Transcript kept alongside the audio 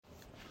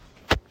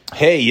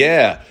Hey,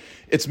 yeah.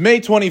 It's May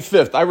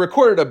 25th. I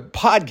recorded a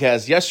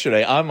podcast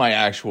yesterday on my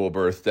actual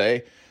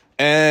birthday,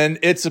 and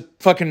it's a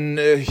fucking,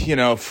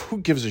 who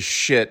gives a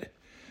shit?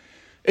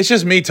 It's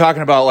just me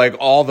talking about, like,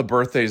 all the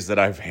birthdays that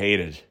I've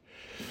hated.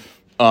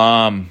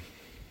 It's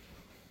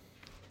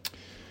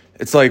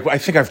like, I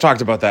think I've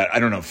talked about that, I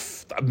don't know,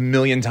 a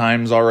million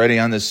times already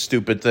on this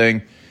stupid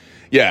thing.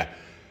 Yeah.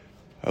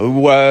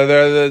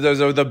 There's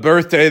the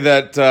birthday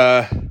that,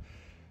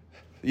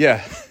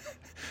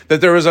 that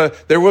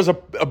there was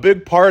a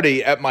big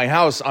party at my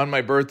house on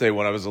my birthday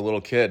when I was a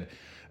little kid,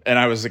 and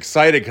I was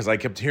excited because I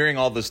kept hearing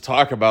all this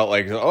talk about,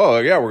 like, oh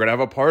yeah, we're gonna have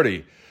a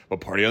party on the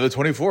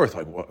 24th.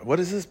 Like, what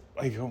is this?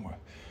 Like, oh my,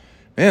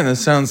 man,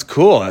 this sounds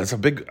cool.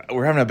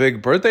 We're having a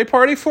big birthday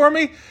party for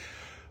me.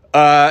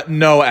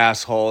 No,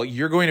 asshole,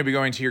 you're going to be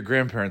going to your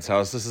grandparents'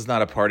 house. This is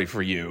not a party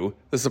for you.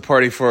 This is a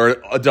party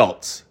for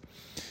adults.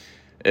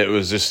 It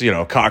was just,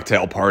 a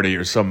cocktail party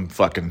or some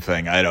fucking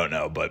thing. I don't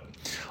know. But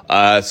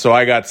so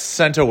I got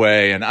sent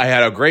away, and I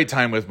had a great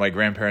time with my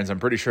grandparents. I'm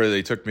pretty sure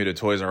they took me to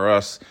Toys R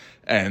Us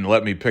and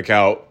let me pick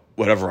out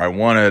whatever I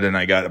wanted, and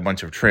I got a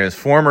bunch of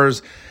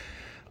Transformers.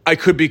 I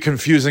could be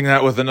confusing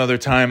that with another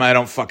time. I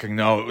don't fucking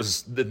know. It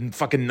was the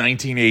fucking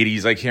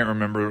 1980s. I can't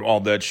remember all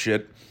that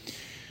shit.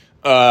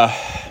 There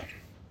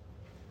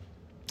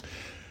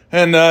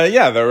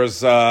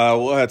was,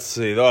 let's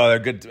see. Oh, they're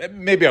good.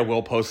 Maybe I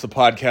will post the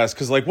podcast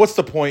because, like, what's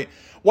the point?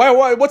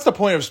 Why? What's the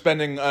point of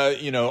spending,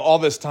 all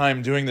this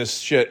time doing this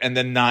shit and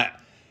then not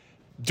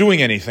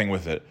doing anything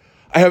with it?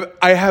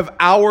 I have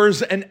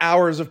hours and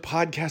hours of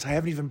podcasts I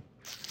haven't even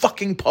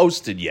fucking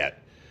posted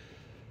yet.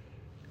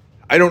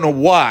 I don't know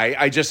why.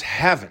 I just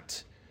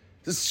haven't.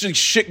 This is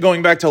shit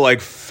going back to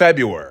like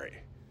February.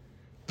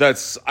 I'm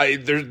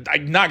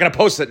not gonna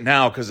post it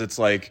now because it's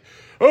like,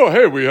 oh,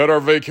 hey, we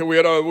went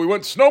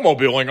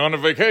snowmobiling on a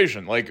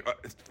vacation. Like,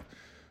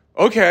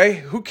 okay,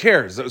 who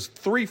cares? That was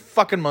 3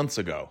 fucking months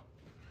ago.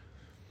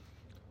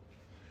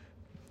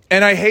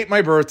 And I hate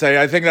my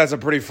birthday. I think that's a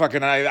pretty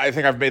fucking, I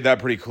think I've made that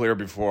pretty clear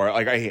before.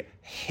 Like, I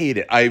hate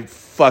it. I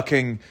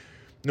fucking,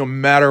 no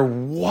matter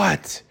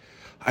what,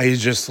 I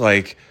just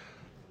like,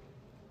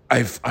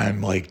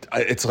 I'm like,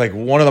 it's like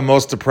one of the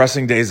most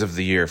depressing days of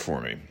the year for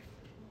me.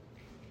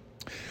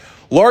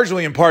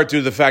 Largely in part due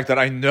to the fact that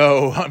I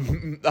know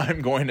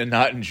I'm going to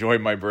not enjoy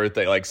my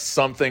birthday. Like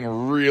something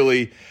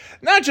really,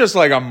 not just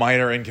like a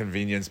minor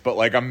inconvenience, but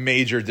like a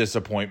major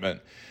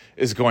disappointment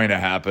is going to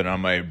happen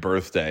on my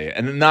birthday.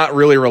 And not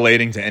really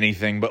relating to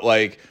anything, but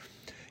like,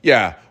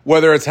 yeah,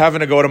 whether it's having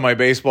to go to my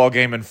baseball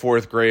game in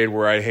 4th grade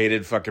where I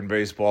hated fucking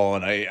baseball,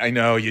 and I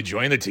know you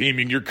join the team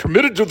and you're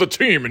committed to the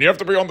team and you have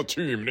to be on the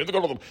team. And you have to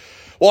go to the...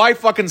 Well, I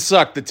fucking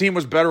sucked. The team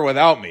was better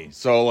without me.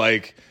 So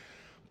like,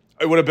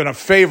 it would have been a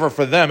favor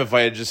for them if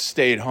I had just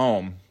stayed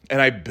home. And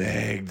I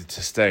begged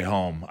to stay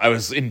home. I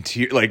was in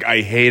tears. Like,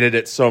 I hated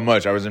it so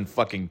much. I was in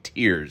fucking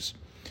tears.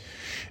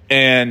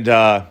 And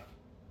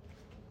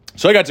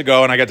so I got to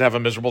go, and I got to have a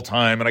miserable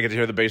time, and I got to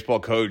hear the baseball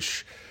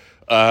coach,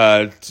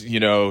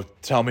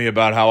 tell me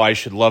about how I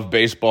should love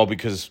baseball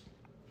because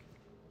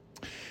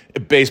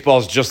baseball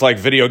is just like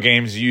video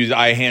games. You use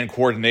eye-hand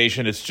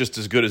coordination. It's just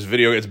as good as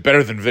It's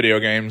better than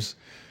video games.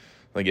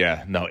 Like,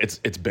 yeah, no, it's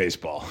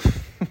baseball.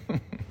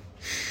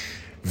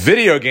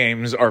 Video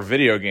games are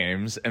video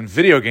games, and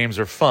video games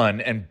are fun,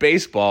 and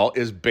baseball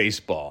is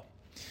baseball.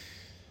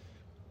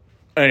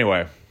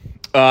 Anyway,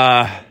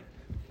 yeah.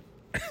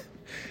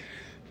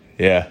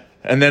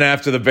 And then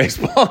after the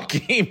baseball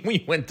game,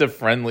 we went to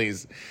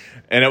Friendly's,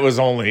 and it was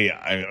only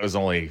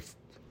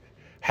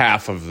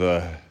half of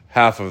the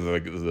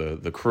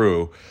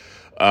crew,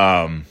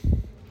 and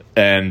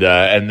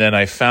then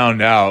I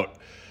found out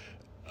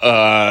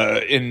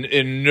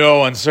in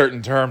no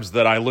uncertain terms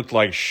that I looked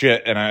like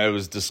shit, and it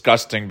was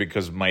disgusting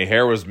because my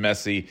hair was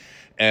messy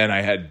and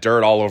I had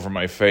dirt all over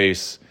my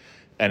face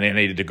and I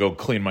needed to go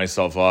clean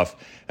myself off.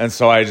 And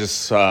so I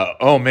just,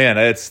 oh man,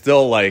 it's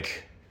still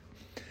like,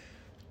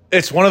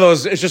 it's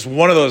just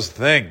one of those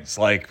things.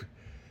 Like,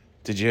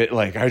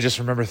 I just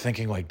remember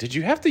thinking, like, did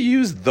you have to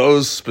use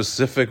those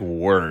specific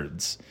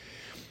words?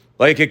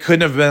 Like, it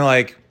couldn't have been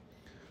like,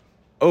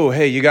 oh,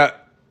 hey,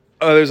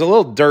 there's a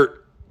little dirt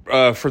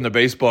from the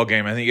baseball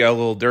game. I think you got a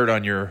little dirt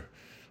on your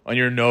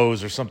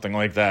nose or something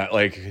like that.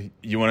 Like,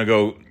 you want to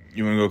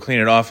go clean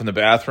it off in the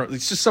bathroom.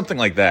 It's just something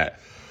like that.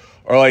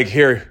 Or like,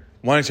 here,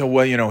 why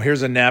don't you,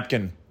 here's a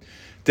napkin,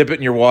 dip it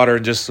in your water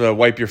and just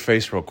wipe your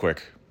face real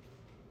quick.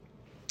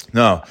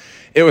 No,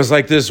 it was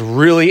like this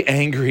really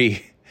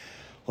angry,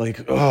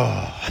 like,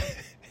 oh,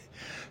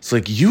 it's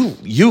like, you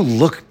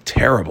look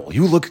terrible.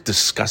 You look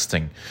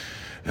disgusting.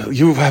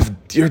 You're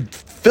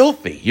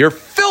filthy. You're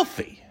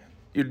filthy.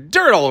 You're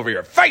dirt all over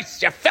your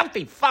face, you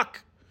filthy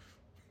fuck.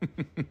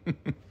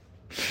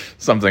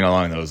 Something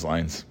along those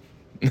lines.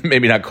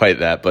 Maybe not quite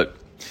that, but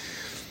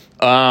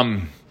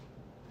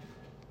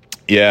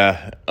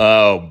yeah.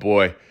 Oh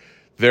boy.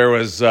 There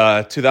was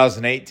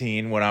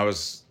 2018 when I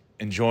was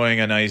enjoying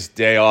a nice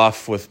day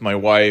off with my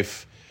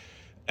wife,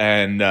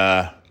 and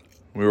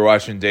we were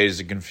watching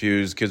Dazed and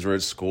Confused. Kids were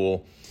at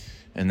school,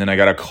 and then I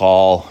got a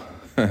call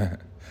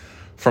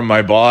from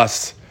my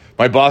boss.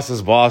 My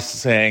boss's boss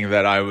saying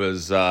that I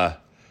was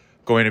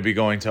going to be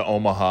going to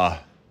Omaha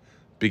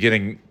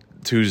beginning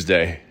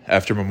Tuesday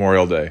after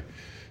Memorial Day.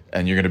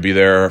 And you're going to be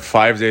there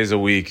 5 days a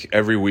week,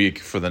 every week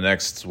for the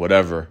next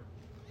whatever.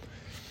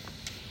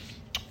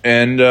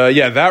 And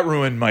that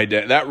ruined my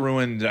day. That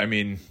ruined,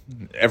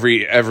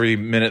 every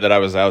minute that I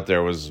was out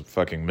there was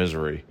fucking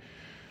misery.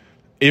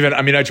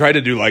 I tried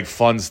to do like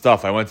fun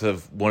stuff. I went to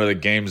one of the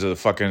games of the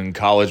fucking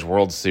College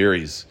World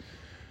Series.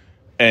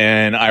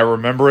 And I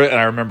remember it, and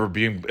I remember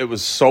it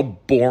was so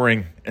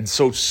boring and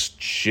so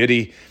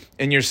shitty.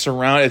 And you're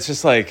surrounded, it's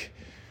just like,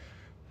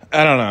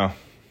 I don't know.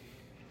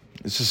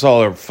 It's just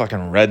all the fucking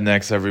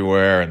rednecks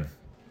everywhere, and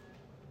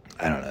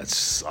I don't know, it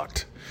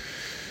sucked.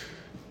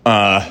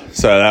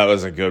 So that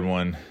was a good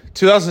one.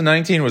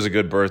 2019 was a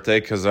good birthday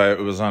because it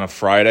was on a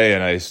Friday,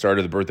 and I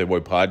started the Birthday Boy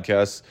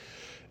podcast.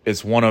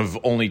 It's one of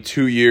only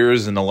 2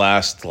 years in the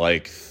last,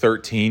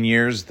 13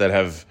 years that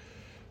have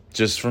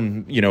just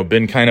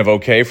been kind of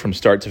okay from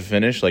start to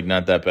finish,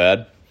 not that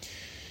bad.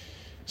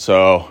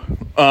 So,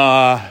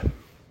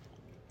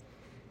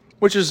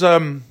 which is,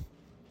 not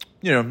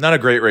a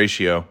great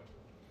ratio.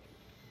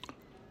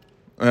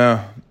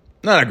 Not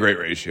a great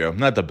ratio.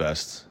 Not the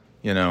best,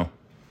 And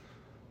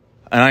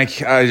I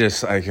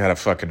gotta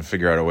fucking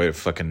figure out a way to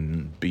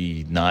fucking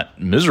be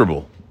not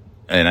miserable.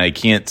 And I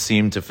can't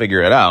seem to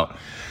figure it out.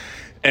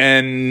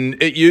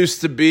 And it used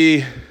to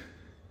be,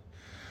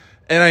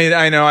 and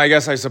I know, I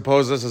guess I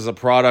suppose this is a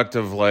product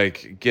of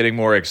getting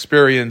more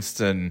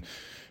experienced and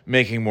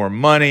making more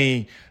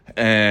money.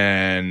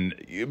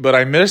 But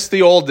I miss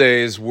the old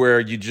days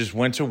where you just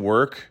went to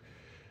work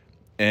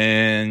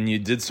and you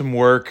did some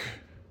work.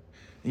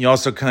 You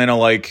also kind of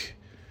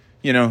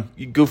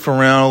you goof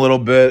around a little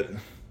bit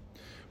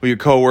with your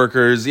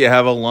coworkers. You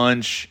have a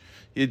lunch,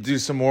 you do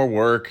some more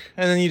work,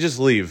 and then you just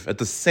leave at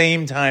the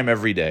same time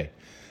every day.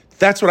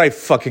 That's what I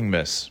fucking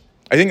miss.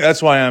 I think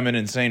that's why I'm an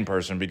insane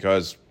person,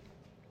 because,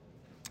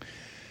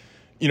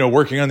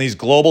 working on these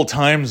global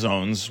time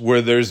zones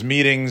where there's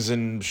meetings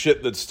and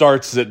shit that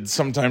starts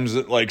sometimes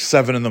at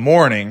 7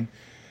 a.m,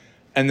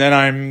 and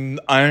then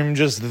I'm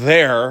just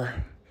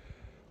there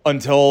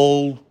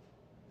until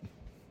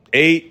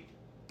 8,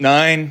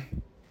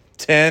 9,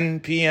 10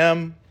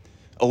 p.m.,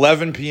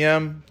 11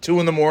 p.m., 2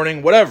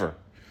 a.m, whatever,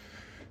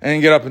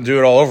 and get up and do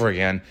it all over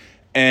again.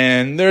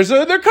 And there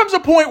comes a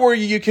point where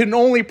you can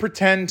only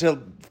pretend to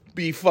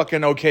be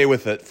fucking okay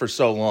with it for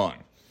so long.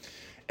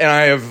 And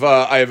I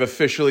have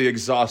officially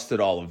exhausted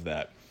all of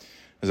that.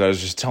 As I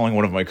was just telling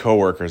one of my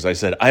coworkers, I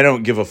said, I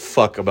don't give a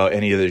fuck about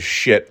any of this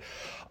shit.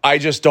 I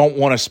just don't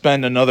want to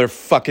spend another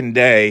fucking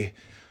day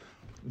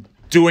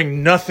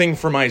doing nothing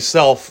for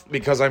myself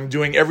because I'm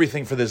doing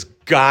everything for this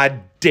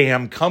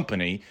goddamn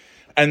company.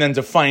 And then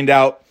to find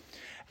out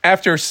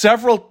after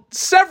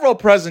several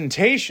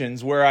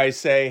presentations where I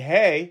say,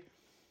 hey,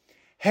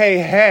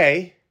 here's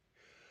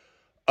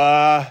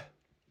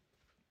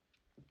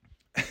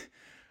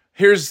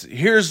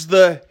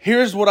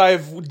what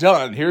I've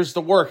done. Here's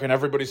the work. And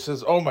everybody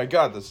says, oh my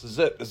God, this is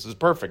it. This is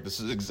perfect. This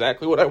is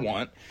exactly what I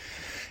want.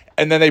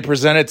 And then they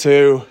present it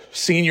to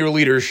senior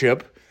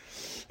leadership.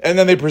 And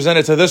then they present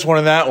it to this one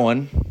and that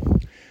one.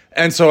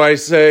 And so I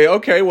say,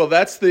 okay, well,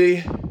 that's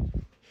the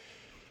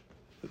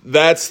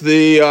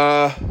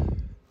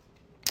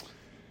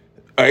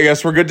I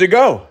guess we're good to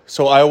go.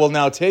 So I will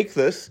now take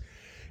this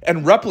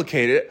and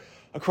replicate it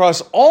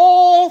across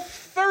all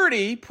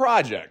 30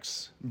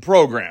 programs.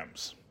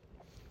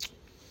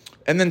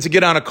 And then to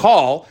get on a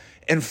call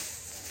and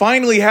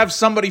finally have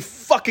somebody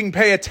fucking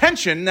pay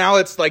attention. Now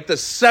it's the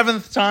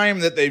 7th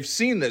time that they've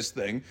seen this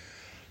thing.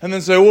 And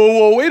then say,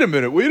 whoa, wait a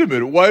minute.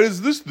 Why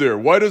is this there?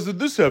 Why doesn't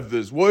this have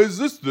this? Why is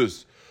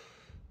this?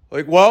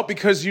 Well,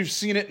 because you've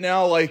seen it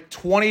now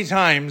 20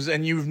 times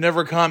and you've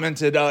never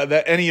commented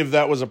that any of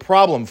that was a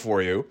problem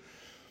for you.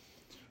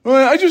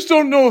 Well, I just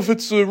don't know if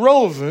it's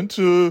relevant.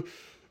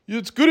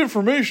 It's good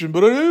information,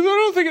 but I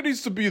don't think it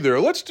needs to be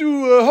there. Let's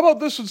do, how about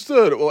this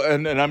instead? Well,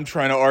 and I'm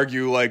trying to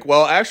argue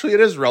well, actually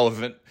it is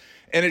relevant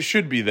and it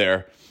should be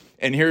there.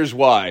 And here's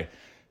why.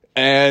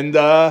 And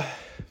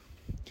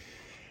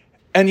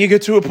you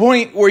get to a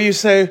point where you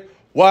say,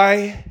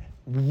 why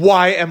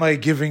am I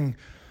giving,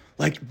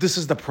 this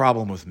is the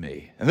problem with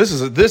me. And this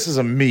is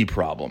a me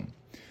problem.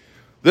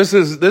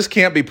 This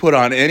can't be put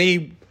on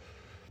any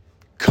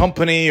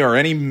company or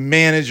any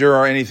manager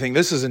or anything.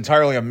 This is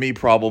entirely a me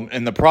problem.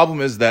 And the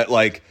problem is that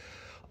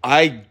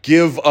I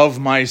give of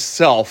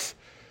myself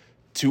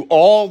to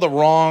all the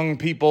wrong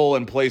people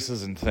and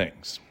places and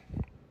things.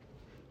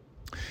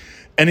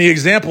 And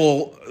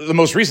the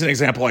most recent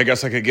example I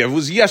guess I could give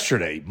was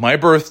yesterday, my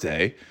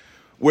birthday,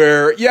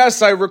 where,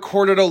 yes, I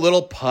recorded a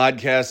little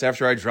podcast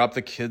after I dropped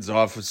the kids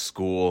off at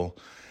school.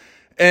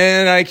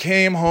 And I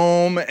came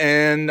home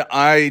and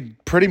I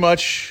pretty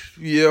much,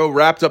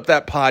 wrapped up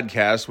that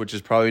podcast, which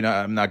is probably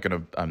not, I'm not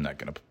going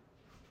to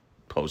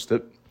post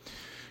it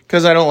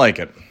because I don't like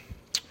it.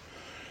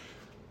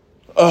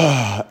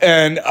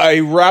 And I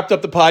wrapped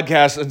up the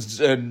podcast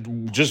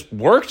and just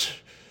worked,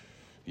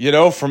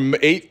 from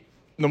 8,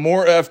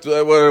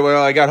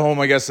 Well, I got home,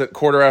 I guess, at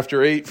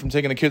 8:15 from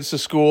taking the kids to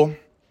school.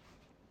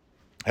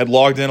 Had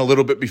logged in a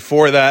little bit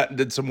before that,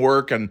 did some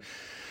work, and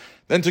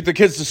then took the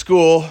kids to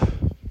school.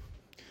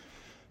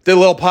 Did a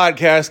little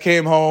podcast,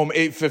 came home,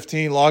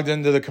 8:15, logged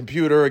into the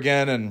computer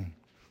again, and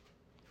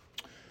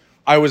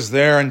I was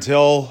there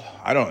until,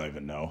 I don't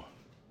even know.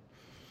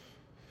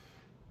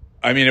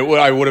 I mean,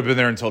 I would have been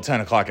there until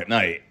 10 o'clock at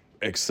night,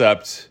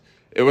 except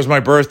it was my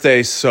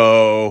birthday,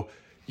 so,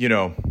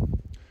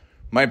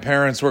 my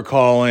parents were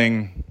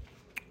calling,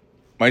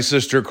 my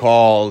sister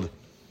called,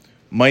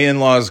 my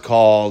in-laws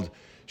called,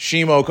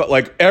 Shimo called,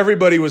 like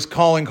everybody was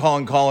calling,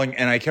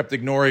 and I kept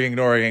ignoring,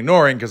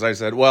 because I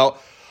said, well,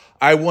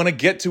 I want to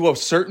get to a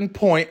certain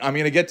point, I'm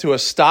going to get to a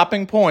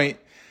stopping point,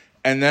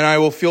 and then I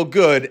will feel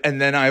good,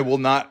 and then I will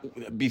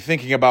not be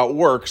thinking about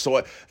work.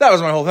 So that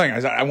was my whole thing. I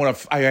said,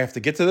 I have to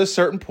get to this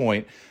certain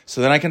point,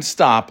 so then I can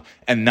stop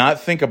and not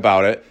think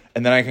about it,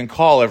 and then I can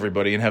call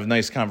everybody and have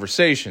nice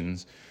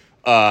conversations.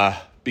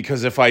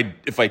 Because if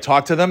I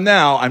talk to them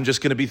now, I'm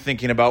just going to be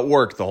thinking about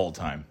work the whole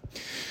time.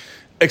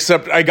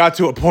 Except I got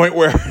to a point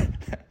where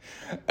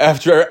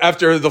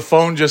after the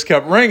phone just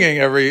kept ringing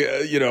it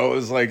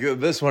was like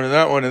this one and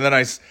that one, and then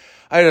I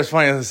just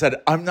finally said,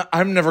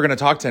 I'm never going to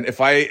talk to him.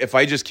 If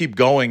I just keep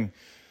going,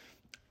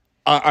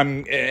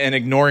 and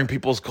ignoring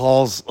people's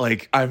calls,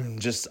 like I'm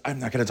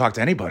not going to talk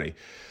to anybody.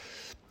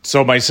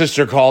 So my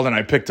sister called and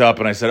I picked up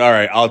and I said, all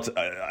right,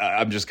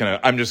 I'm just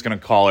gonna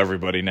call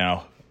everybody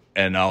now,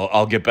 and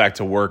I'll get back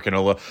to work in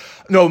a little.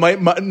 No,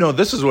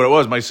 this is what it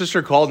was. My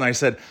sister called and I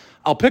said,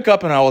 I'll pick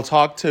up and I will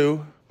talk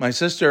to my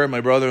sister and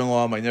my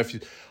brother-in-law, my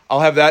nephew. I'll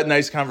have that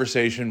nice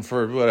conversation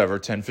for whatever,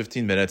 10,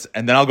 15 minutes,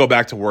 and then I'll go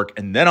back to work,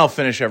 and then I'll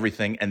finish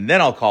everything, and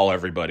then I'll call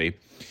everybody.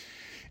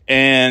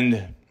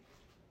 And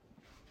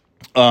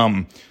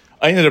I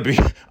ended up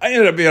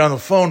being on the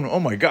phone. Oh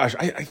my gosh,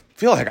 I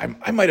feel like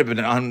I might have been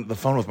on the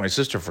phone with my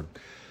sister for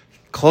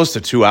close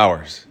to 2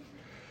 hours.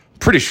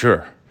 Pretty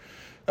sure.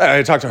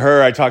 I talked to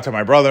her. I talked to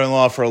my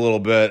brother-in-law for a little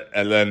bit,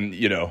 and then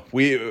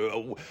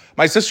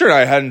my sister and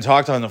I hadn't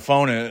talked on the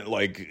phone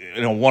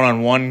in a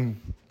one-on-one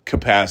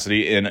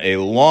capacity in a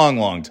long,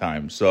 long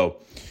time. So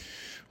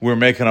we're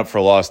making up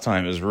for lost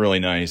time. It was really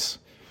nice.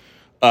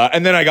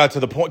 And then I got to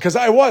the point, because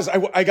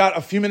I got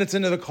a few minutes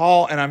into the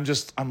call, and I'm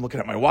looking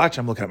at my watch.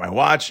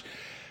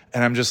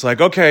 And I'm just like,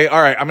 okay,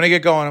 all right, I'm going to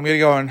get going.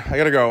 I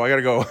got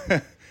to go.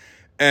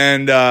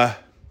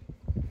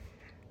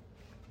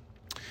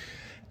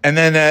 And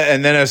then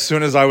as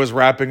soon as I was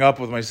wrapping up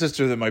with my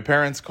sister, that my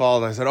parents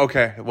called. I said,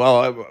 okay,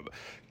 well,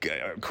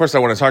 of course I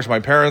want to talk to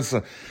my parents.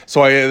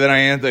 So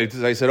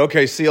I said,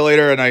 okay, see you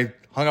later. And I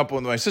hung up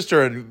with my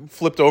sister and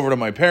flipped over to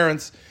my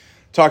parents,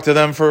 talked to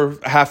them for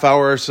a half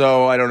hour or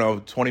so. I don't know,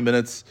 20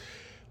 minutes.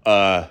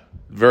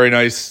 Very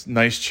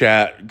nice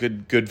chat,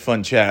 good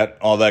fun chat,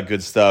 all that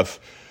good stuff.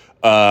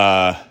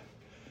 And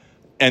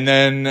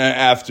then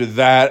after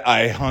that,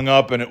 I hung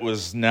up, and it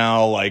was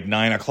now like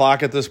 9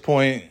 o'clock at this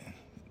point.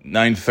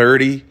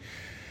 9:30,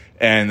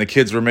 and the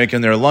kids were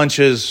making their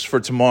lunches for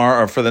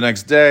tomorrow or for the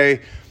next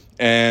day,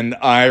 and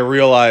I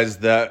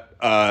realized that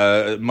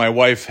my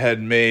wife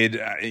had made,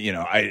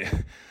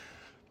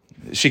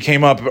 she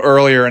came up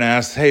earlier and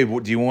asked, hey,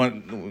 do you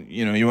want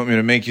me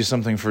to make you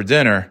something for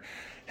dinner?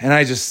 And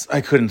I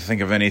couldn't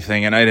think of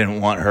anything, and I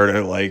didn't want her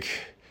to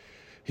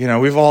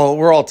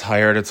we're all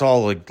tired. It's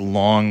all like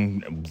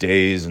long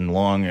days and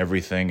long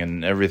everything,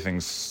 and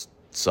everything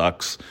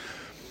sucks.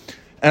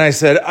 And I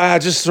said,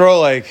 just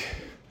throw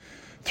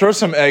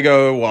some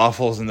Eggo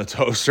waffles in the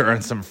toaster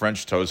and some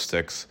French toast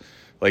sticks.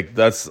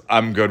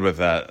 I'm good with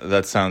that.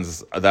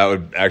 That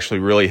would actually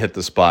really hit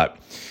the spot.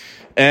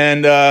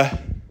 And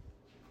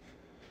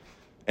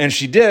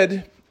she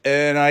did.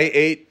 And I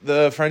ate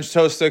the French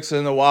toast sticks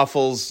and the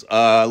waffles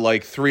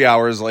 3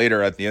 hours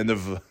later at the end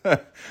of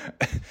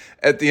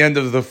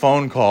the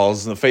phone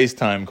calls, the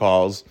FaceTime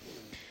calls.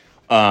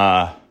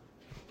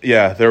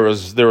 Yeah, there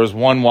was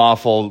one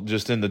waffle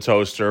just in the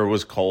toaster. It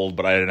was cold,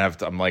 but I didn't have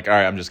to. I'm like, all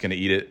right, I'm just going to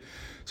eat it.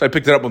 So I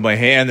picked it up with my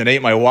hand and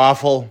ate my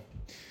waffle.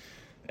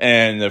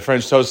 And the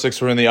French toast sticks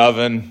were in the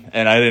oven,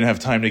 and I didn't have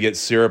time to get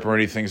syrup or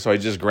anything, so I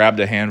just grabbed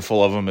a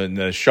handful of them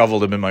and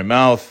shoveled them in my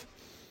mouth.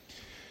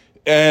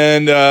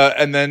 And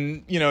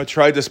then,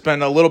 tried to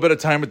spend a little bit of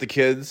time with the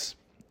kids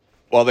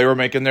while they were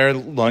making their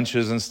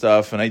lunches and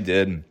stuff, and I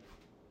did.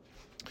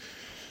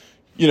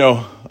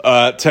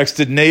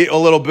 Texted Nate a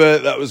little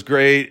bit. That was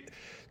great.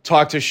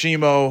 Talked to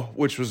Shimo,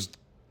 which was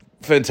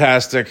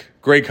fantastic.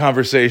 Great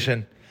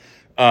conversation.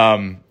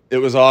 It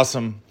was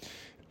awesome.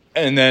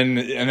 And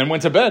then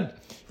went to bed.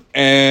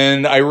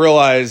 And I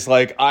realized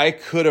I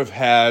could have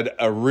had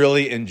a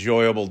really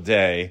enjoyable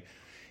day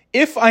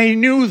if I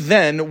knew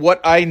then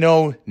what I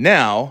know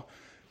now,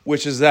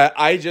 which is that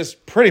I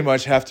just pretty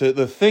much have to,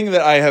 the thing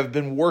that I have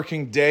been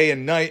working day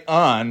and night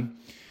on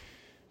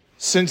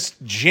since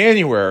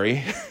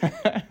January.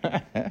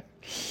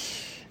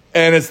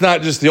 And it's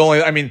not just the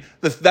only,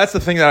 that's the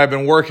thing that I've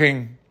been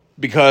working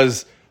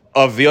because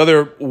of the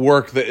other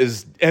work that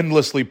is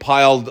endlessly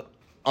piled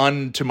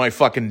onto my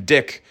fucking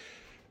dick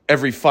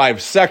every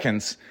 5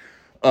 seconds.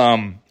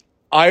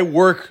 I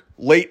work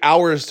late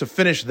hours to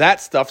finish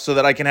that stuff so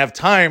that I can have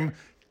time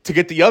to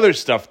get the other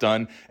stuff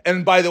done.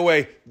 And by the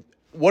way,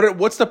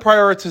 what's the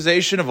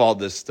prioritization of all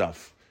this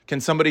stuff? Can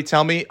somebody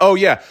tell me? Oh,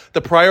 yeah.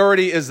 The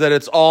priority is that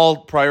it's all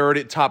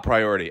priority, top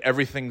priority.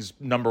 Everything's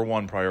number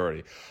one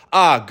priority.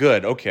 Ah,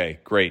 good. Okay,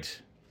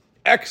 great.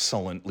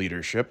 Excellent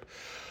leadership.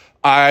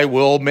 I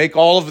will make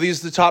all of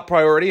these the top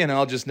priority and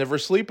I'll just never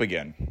sleep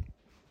again.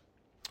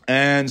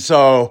 And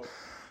so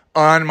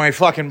on my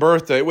fucking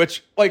birthday,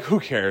 which, like,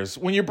 who cares?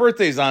 When your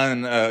birthday's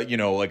on,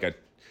 like a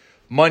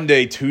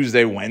Monday,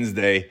 Tuesday,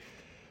 Wednesday,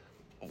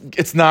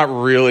 it's not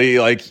really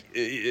like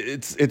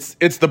it's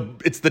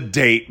the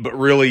date, but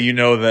really you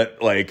know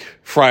that like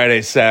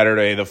Friday,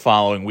 Saturday, the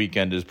following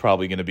weekend is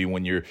probably going to be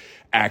when you're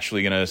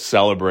actually going to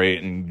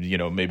celebrate and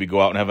maybe go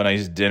out and have a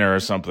nice dinner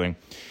or something.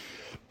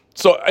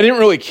 So I didn't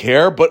really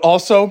care, but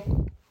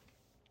also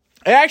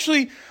I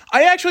actually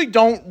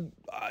don't.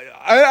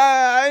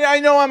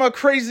 I know I'm a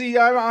crazy.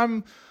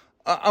 I'm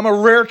a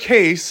rare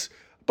case,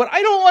 but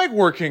I don't like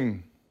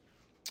working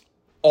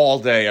all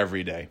day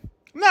every day.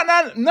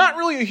 Not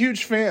really a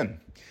huge fan.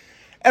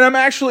 And I'm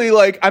actually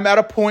I'm at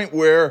a point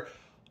where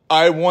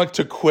I want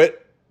to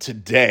quit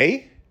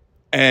today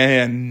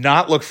and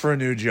not look for a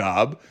new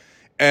job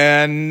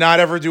and not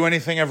ever do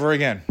anything ever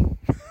again.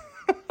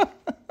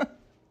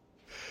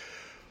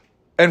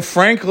 And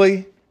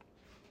frankly,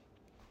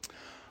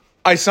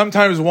 I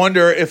sometimes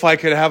wonder if I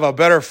could have a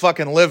better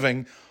fucking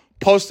living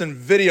posting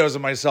videos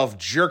of myself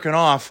jerking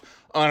off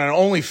on an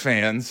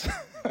OnlyFans.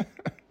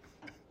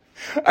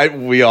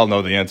 We all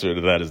know the answer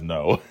to that is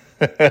no.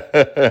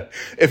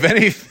 If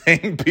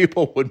anything,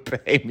 people would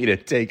pay me to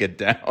take it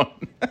down.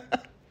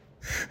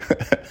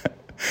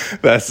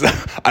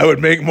 I would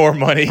make more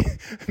money.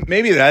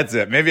 Maybe that's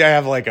it. Maybe I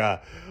have like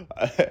a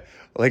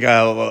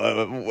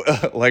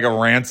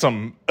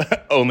ransom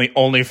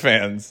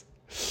OnlyFans.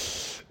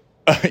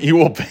 You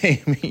will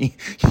pay me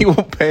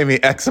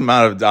X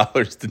amount of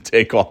dollars to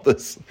take all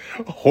this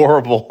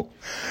horrible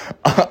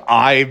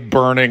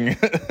eye-burning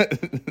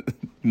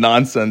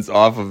nonsense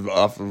off of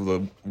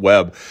the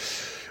web.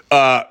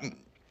 At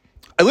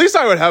least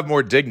I would have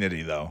more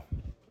dignity, though.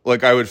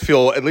 Like, I would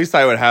feel, at least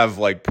I would have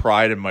like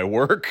pride in my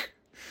work.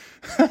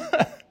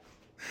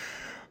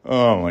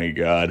 Oh my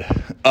God.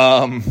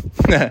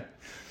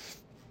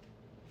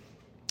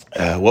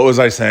 What was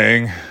I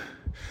saying?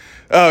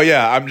 Oh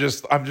yeah, I'm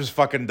just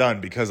fucking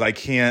done because I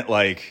can't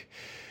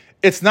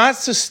it's not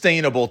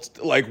sustainable.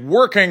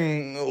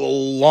 Working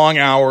long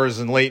hours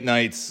and late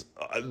nights,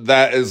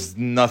 that is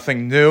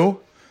nothing new.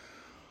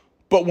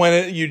 But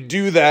when you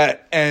do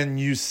that and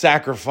you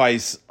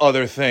sacrifice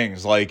other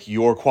things like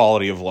your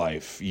quality of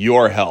life,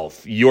 your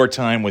health, your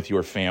time with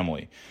your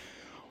family,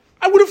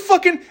 I would have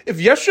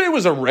if yesterday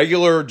was a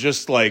regular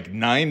just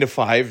 9 to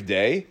 5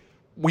 day,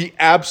 we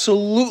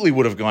absolutely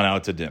would have gone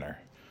out to dinner.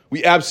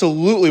 We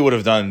absolutely would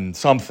have done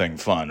something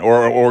fun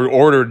or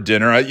ordered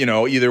dinner,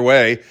 either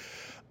way,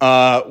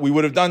 we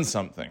would have done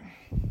something.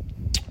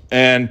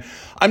 And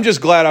I'm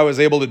just glad I was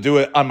able to do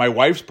it on my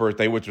wife's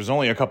birthday, which was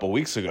only a couple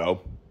weeks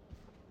ago.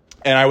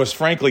 And I was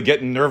frankly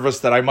getting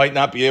nervous that I might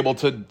not be able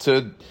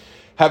to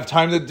have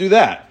time to do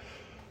that.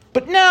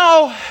 But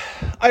now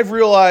I've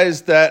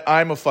realized that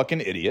I'm a fucking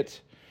idiot,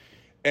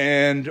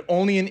 and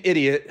only an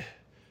idiot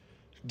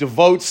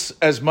devotes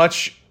as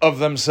much of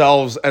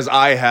themselves as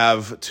I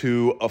have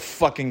to a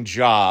fucking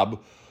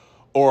job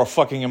or a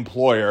fucking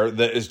employer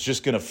that is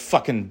just going to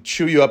fucking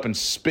chew you up and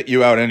spit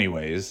you out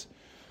anyways.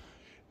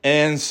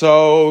 And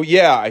so,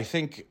 yeah, I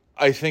think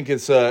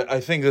this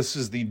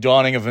is the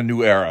dawning of a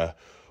new era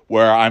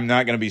where I'm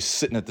not going to be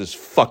sitting at this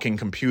fucking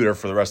computer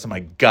for the rest of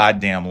my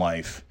goddamn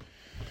life.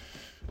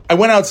 I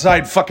went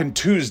outside fucking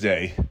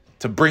Tuesday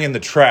to bring in the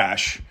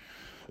trash,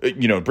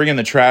 bring in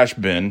the trash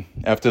bin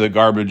after the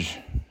garbage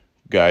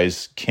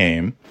guys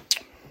came.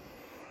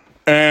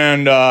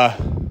 And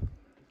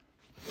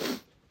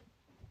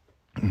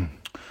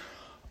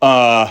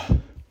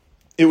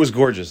it was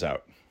gorgeous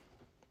out.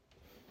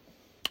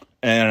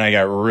 And I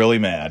got really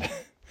mad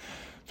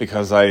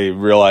because I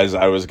realized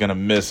I was going to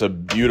miss a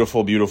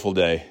beautiful, beautiful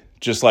day.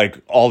 Just like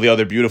all the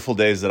other beautiful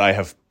days that I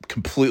have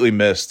completely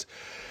missed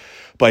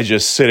by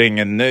just sitting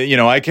and,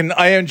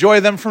 I enjoy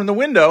them from the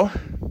window,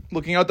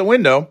 looking out the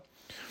window.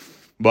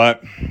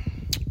 But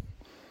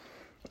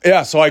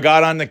yeah, so I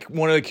got on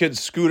one of the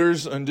kids'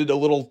 scooters and did a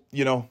little,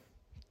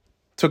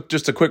 took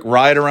just a quick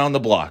ride around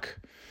the block.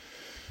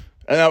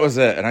 And that was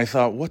it. And I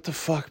thought, what the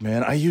fuck,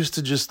 man? I used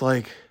to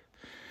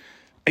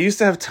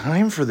have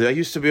time for this. I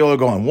used to be able to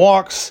go on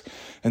walks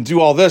and do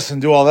all this and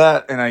do all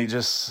that. And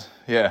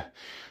yeah.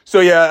 So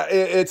yeah,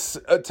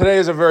 today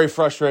is a very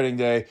frustrating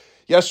day.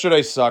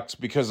 Yesterday sucked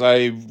because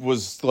I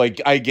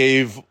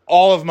gave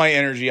all of my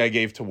energy I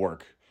gave to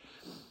work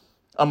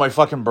on my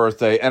fucking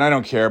birthday. And I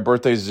don't care.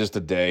 Birthday's just a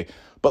day.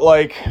 But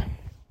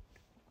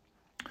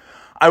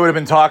I would have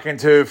been talking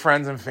to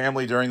friends and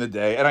family during the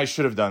day, and I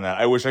should have done that.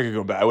 I wish I could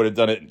go back. I would have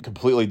done it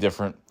completely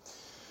different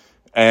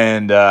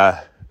and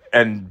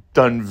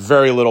done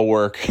very little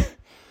work.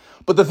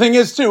 But But the thing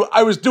is, too,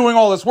 I was doing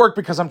all this work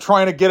because I'm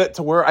trying to get it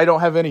to where I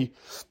don't have any,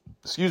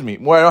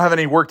 where I don't have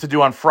any work to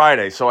do on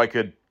Friday. So I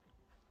could,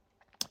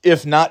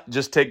 if not,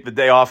 just take the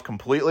day off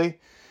completely.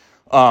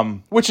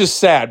 Which is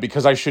sad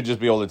because I should just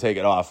be able to take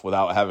it off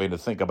without having to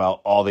think about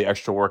all the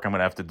extra work I'm going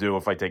to have to do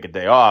if I take a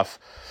day off.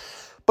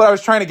 But I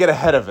was trying to get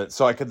ahead of it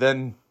so I could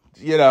then,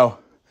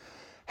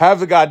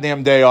 have the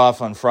goddamn day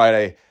off on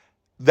Friday.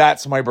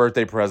 That's my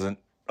birthday present,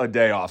 a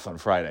day off on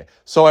Friday.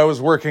 So I was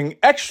working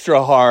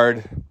extra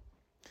hard.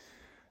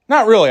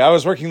 Not really. I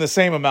was working the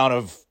same amount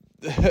of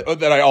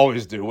that I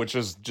always do, which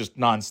is just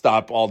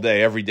nonstop all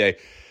day, every day.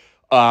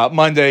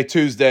 Monday,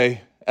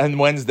 Tuesday, and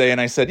Wednesday. And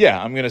I said,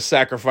 yeah, I'm going to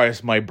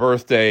sacrifice my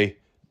birthday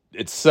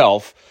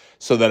itself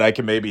so that I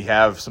can maybe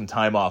have some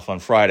time off on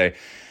Friday.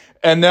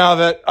 And now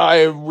that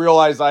I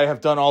realize I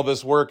have done all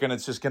this work and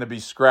it's just going to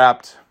be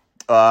scrapped,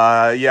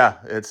 but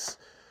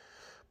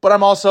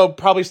I'm also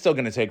probably still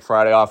going to take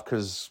Friday off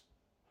because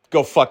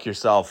go fuck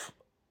yourself.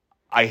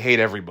 I hate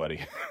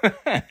everybody.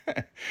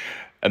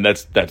 And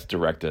that's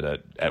directed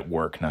at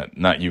work,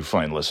 not you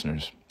fine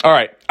listeners. All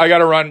right, I got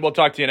to run. We'll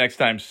talk to you next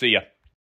time. See ya.